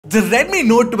The Redmi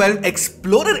Note 12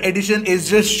 Explorer Edition is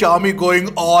just Xiaomi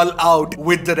going all out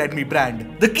with the Redmi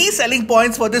brand. The key selling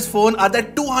points for this phone are the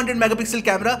 200 megapixel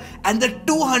camera and the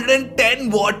 210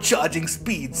 watt charging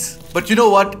speeds. But you know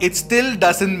what? It still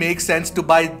doesn't make sense to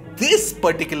buy this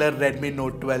particular Redmi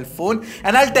Note 12 phone,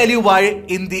 and I'll tell you why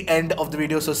in the end of the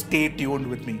video, so stay tuned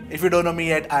with me. If you don't know me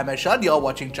yet, I'm Ashad, you're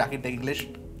watching Trakin English.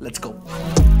 Let's go.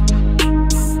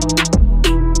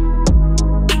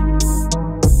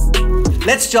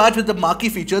 Let's start with the marquee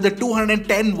feature, the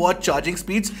 210 watt charging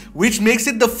speeds, which makes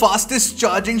it the fastest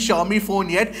charging Xiaomi phone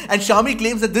yet, and Xiaomi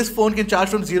claims that this phone can charge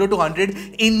from 0 to 100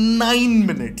 in 9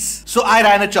 minutes. So I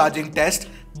ran a charging test,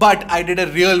 but I did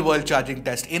a real world charging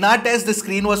test. In our test, the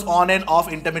screen was on and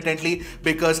off intermittently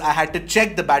because I had to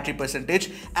check the battery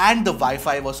percentage and the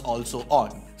Wi-Fi was also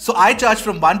on. So I charged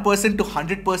from 1% to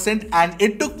 100% and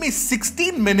it took me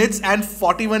 16 minutes and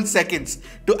 41 seconds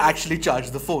to actually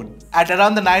charge the phone. At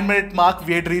around the 9-minute mark,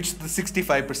 we had reached the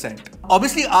 65%.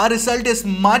 Obviously, our result is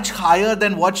much higher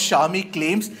than what Xiaomi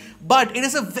claims, but it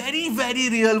is a very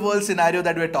real world scenario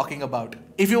that we're talking about.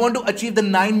 If you want to achieve the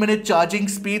 9-minute charging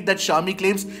speed that Xiaomi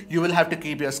claims, you will have to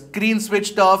keep your screen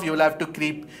switched off, you will have to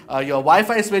keep your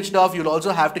Wi-Fi switched off, you'll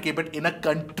also have to keep it in a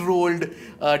controlled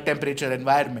temperature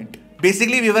environment.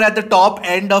 Basically, we were at the top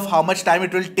end of how much time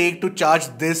it will take to charge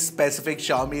this specific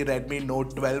Xiaomi Redmi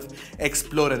Note 12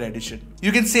 Explorer Edition.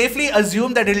 You can safely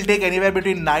assume that it will take anywhere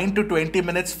between 9 to 20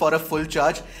 minutes for a full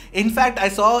charge. In fact, I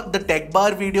saw the Tech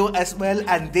Bar video as well,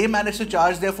 and they managed to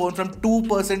charge their phone from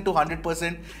 2% to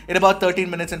 100% in about 13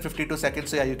 minutes and 52 seconds.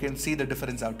 So yeah, you can see the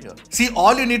difference out here. See,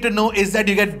 all you need to know is that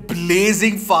you get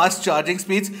blazing fast charging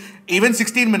speeds. Even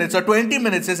 16 minutes or 20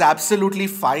 minutes is absolutely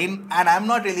fine, and I'm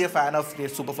not really a fan of their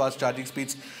super fast charging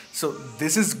speeds, so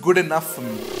this is good enough for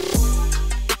me.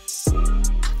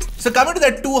 So coming to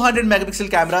that 200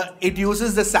 megapixel camera, it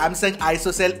uses the Samsung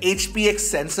ISOCELL HPX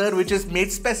sensor, which is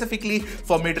made specifically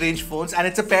for mid-range phones, and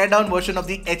it's a pared-down version of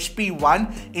the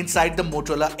HP1 inside the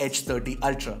Motorola Edge 30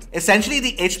 Ultra. Essentially,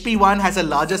 the HP1 has a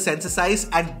larger sensor size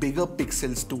and bigger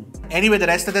pixels too. Anyway, the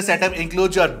rest of the setup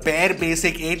includes your bare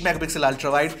basic 8 megapixel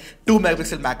ultra-wide, 2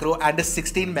 megapixel macro, and a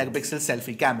 16 megapixel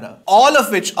selfie camera. All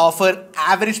of which offer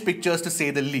average pictures to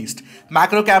say the least.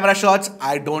 Macro camera shots,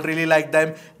 I don't really like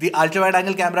them. The ultra-wide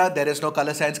angle camera, there is no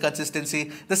color science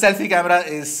consistency. The selfie camera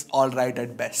is alright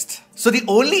at best. So the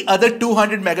only other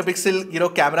 200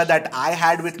 megapixel camera that I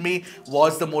had with me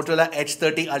was the Motorola Edge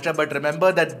 30 Ultra, but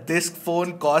remember that this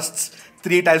phone costs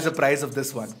 3 times the price of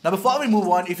this one. Now before we move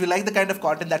on, if you like the kind of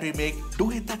content that we make, do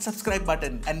hit that subscribe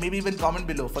button and maybe even comment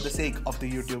below for the sake of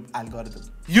the YouTube algorithm.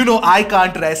 You know, I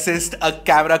can't resist a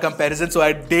camera comparison, so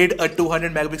I did a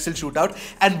 200 megapixel shootout,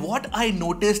 and what I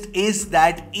noticed is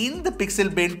that in the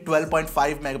Pixel Bin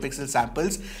 12.5 megapixel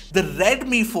samples, the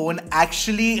Redmi phone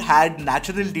actually had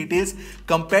natural details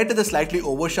compared to the slightly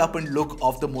over-sharpened look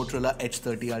of the Motorola Edge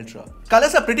 30 Ultra.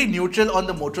 Colors are pretty neutral on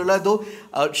the Motorola though.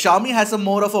 Xiaomi has a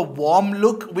more of a warm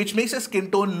look, which makes your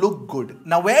skin tone look good.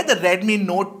 Now, where the Redmi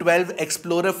Note 12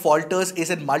 Explorer falters is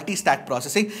in multi-stack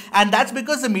processing, and that's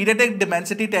because the MediaTek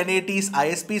Dimensity 1080's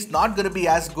ISP is not going to be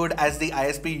as good as the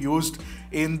ISP used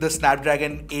in the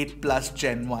Snapdragon 8 Plus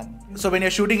Gen 1. So when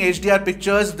you're shooting HDR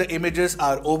pictures, the images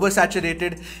are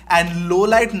oversaturated, and low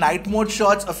light night mode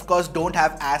shots of course don't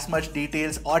have as much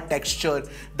details or texture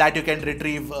that you can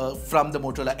retrieve from the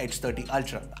Motorola Edge 30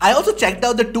 Ultra. I also checked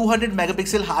out the 200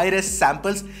 megapixel high-res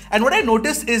samples, and what I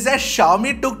noticed is that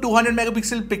Xiaomi took 200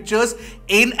 megapixel pictures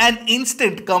in an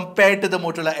instant compared to the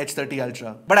Motorola Edge 30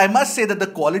 Ultra. But I must say that the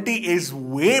quality is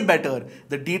way better.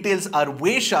 The details are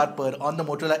way sharper on the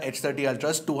Motorola Edge 30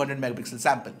 Ultra's 200 megapixel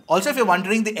sample. Also, if you're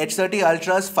wondering, the Edge 30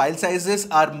 Ultra's file sizes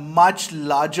are much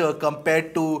larger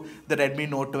compared to the Redmi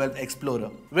Note 12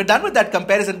 Explorer. We're done with that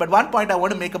comparison, but one point I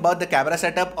want to make about the camera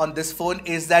setup on this phone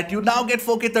is that you now get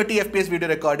 4K 30 FPS video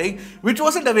recording, which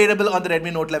wasn't available on the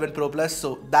Redmi Note 11 Pro Plus,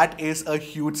 so that is a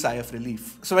huge sigh of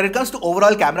relief. So when it comes to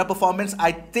overall camera performance,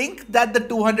 I think that the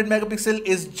 200 megapixel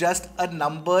is just a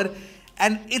number,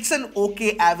 and it's an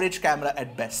okay average camera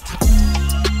at best.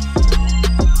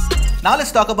 Now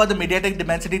let's talk about the MediaTek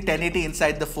Dimensity 1080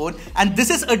 inside the phone, and this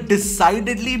is a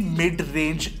decidedly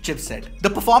mid-range chipset. The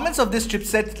performance of this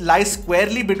chipset lies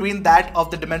squarely between that of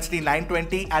the Dimensity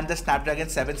 920 and the Snapdragon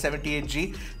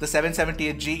 778G. The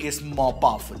 778G is more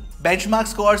powerful. Benchmark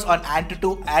scores on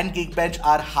Antutu and Geekbench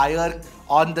are higher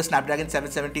on the Snapdragon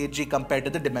 778G compared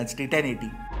to the Dimensity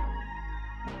 1080.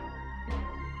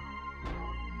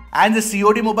 And the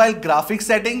COD mobile graphics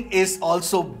setting is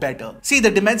also better. See,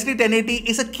 the Dimensity 1080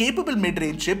 is a capable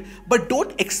mid-range chip, but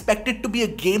don't expect it to be a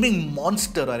gaming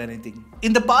monster or anything.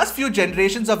 In the past few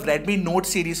generations of Redmi Note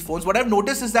series phones, what I've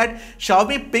noticed is that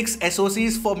Xiaomi picks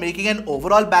SoCs for making an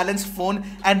overall balanced phone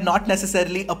and not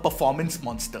necessarily a performance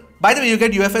monster. By the way, you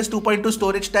get UFS 2.2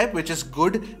 storage type, which is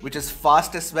good, which is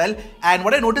fast as well. And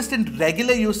what I noticed in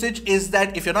regular usage is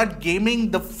that if you're not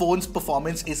gaming, the phone's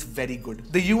performance is very good.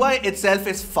 The UI itself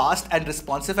is fast and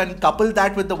responsive, and couple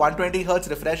that with the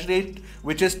 120Hz refresh rate,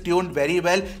 which is tuned very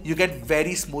well, you get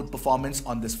very smooth performance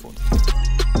on this phone.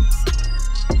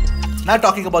 Now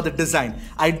talking about the design,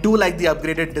 I do like the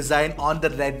upgraded design on the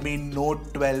Redmi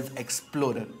Note 12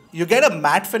 Explorer. You get a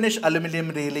matte finish aluminum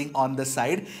railing on the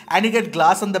side, and you get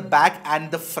glass on the back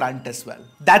and the front as well.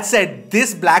 That said,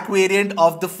 this black variant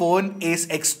of the phone is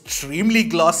extremely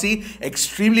glossy,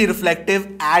 extremely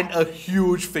reflective, and a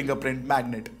huge fingerprint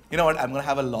magnet. You know what, I'm gonna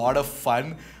have a lot of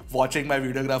fun watching my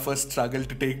videographer struggle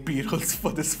to take B-rolls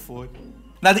for this phone.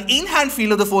 Now, the in-hand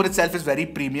feel of the phone itself is very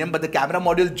premium, but the camera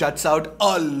module juts out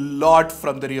a lot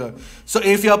from the rear. So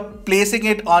if you're placing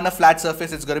it on a flat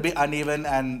surface, it's going to be uneven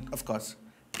and, of course,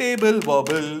 table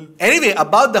wobble. Anyway,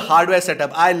 about the hardware setup,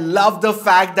 I love the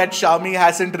fact that Xiaomi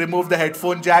hasn't removed the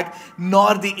headphone jack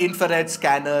nor the infrared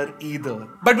scanner either.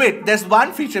 But wait, there's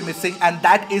one feature missing, and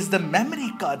that is the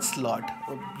memory card slot.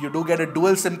 You do get a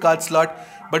dual SIM card slot,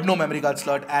 but no memory card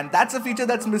slot, and that's a feature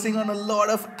that's missing on a lot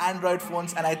of Android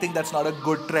phones, and I think that's not a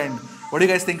good trend. What do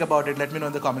you guys think about it? Let me know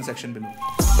in the comment section below.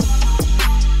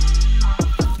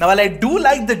 Now, while I do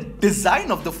like the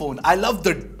design of the phone, I love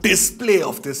the display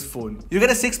of this phone. You get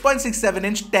a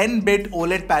 6.67-inch 10-bit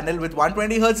OLED panel with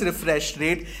 120Hz refresh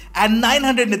rate and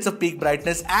 900 nits of peak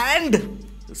brightness and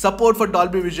support for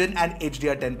Dolby Vision and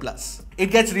HDR10+. It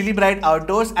gets really bright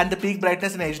outdoors, and the peak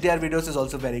brightness in HDR videos is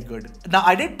also very good. Now,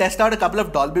 I did test out a couple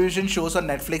of Dolby Vision shows on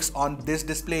Netflix on this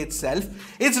display itself.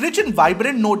 It's rich and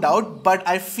vibrant, no doubt, but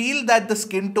I feel that the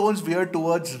skin tones veer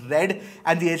towards red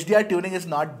and the HDR tuning is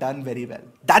not done very well.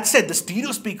 That said, the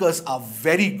stereo speakers are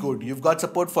very good. You've got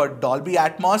support for Dolby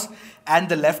Atmos, and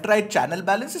the left-right channel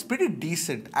balance is pretty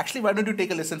decent. Actually, why don't you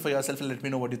take a listen for yourself and let me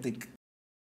know what you think.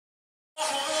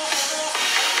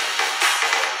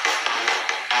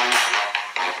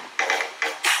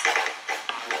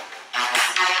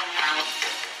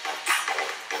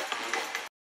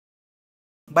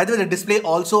 By the way, the display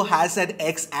also has an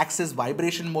X-axis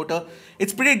vibration motor.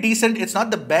 It's pretty decent. It's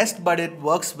not the best, but it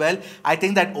works well. I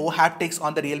think that O-haptics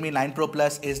on the Realme 9 Pro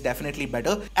Plus is definitely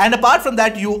better. And apart from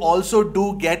that, you also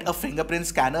do get a fingerprint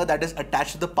scanner that is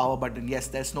attached to the power button. Yes,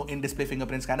 there's no in-display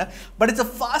fingerprint scanner, but it's a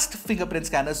fast fingerprint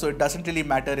scanner, so it doesn't really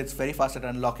matter. It's very fast at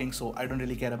unlocking, so I don't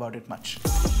really care about it much.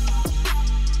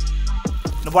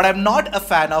 Now, what I'm not a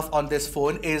fan of on this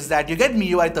phone is that you get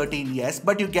MIUI 13, yes,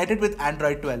 but you get it with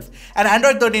Android 12. And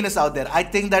Android 13 is out there. I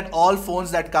think that all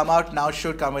phones that come out now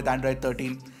should come with Android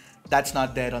 13. That's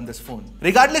not there on this phone.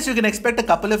 Regardless, you can expect a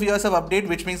couple of years of update,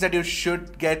 which means that you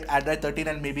should get Android 13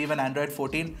 and maybe even Android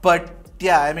 14. But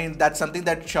yeah, I mean, that's something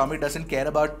that Xiaomi doesn't care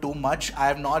about too much. I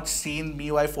have not seen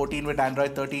MIUI 14 with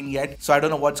Android 13 yet, so I don't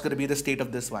know what's going to be the state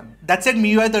of this one. That said,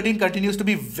 MIUI 13 continues to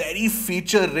be very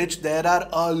feature rich. There are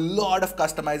a lot of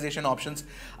customization options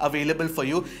available for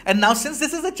you. And now, since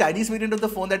this is the Chinese variant of the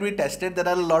phone that we tested, there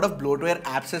are a lot of bloatware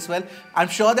apps as well. I'm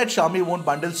sure that Xiaomi won't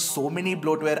bundle so many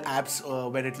bloatware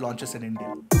apps when it launches in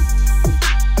India.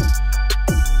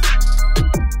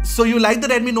 So you like the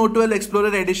Redmi Note 12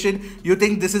 Explorer Edition? You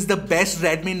think this is the best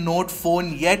Redmi Note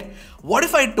phone yet? What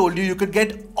if I told you you could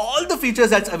get all the features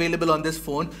that's available on this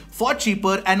phone for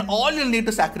cheaper, and all you'll need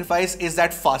to sacrifice is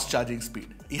that fast charging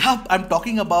speed? Yup, I'm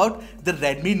talking about the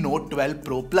Redmi Note 12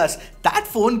 Pro Plus. That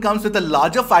phone comes with a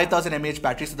larger 5000 mAh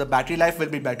battery, so the battery life will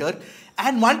be better,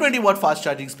 and 120 watt fast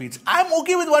charging speeds. I'm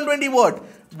okay with 120 watt.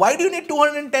 Why do you need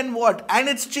 210 watt? And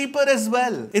it's cheaper as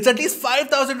well. It's at least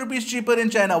 5,000 rupees cheaper in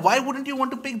China. Why wouldn't you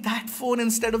want to pick that phone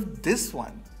instead of this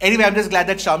one? Anyway, I'm just glad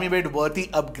that Xiaomi made worthy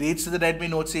upgrades to the Redmi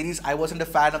Note series. I wasn't a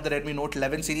fan of the Redmi Note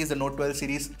 11 series. The Note 12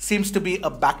 series seems to be a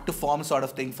back to form sort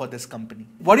of thing for this company.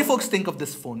 What do you folks think of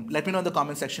this phone? Let me know in the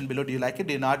comment section below. Do you like it?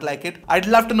 Do you not like it? I'd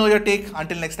love to know your take.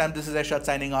 Until next time, this is Xiaomi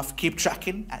signing off. Keep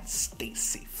tracking and stay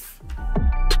safe.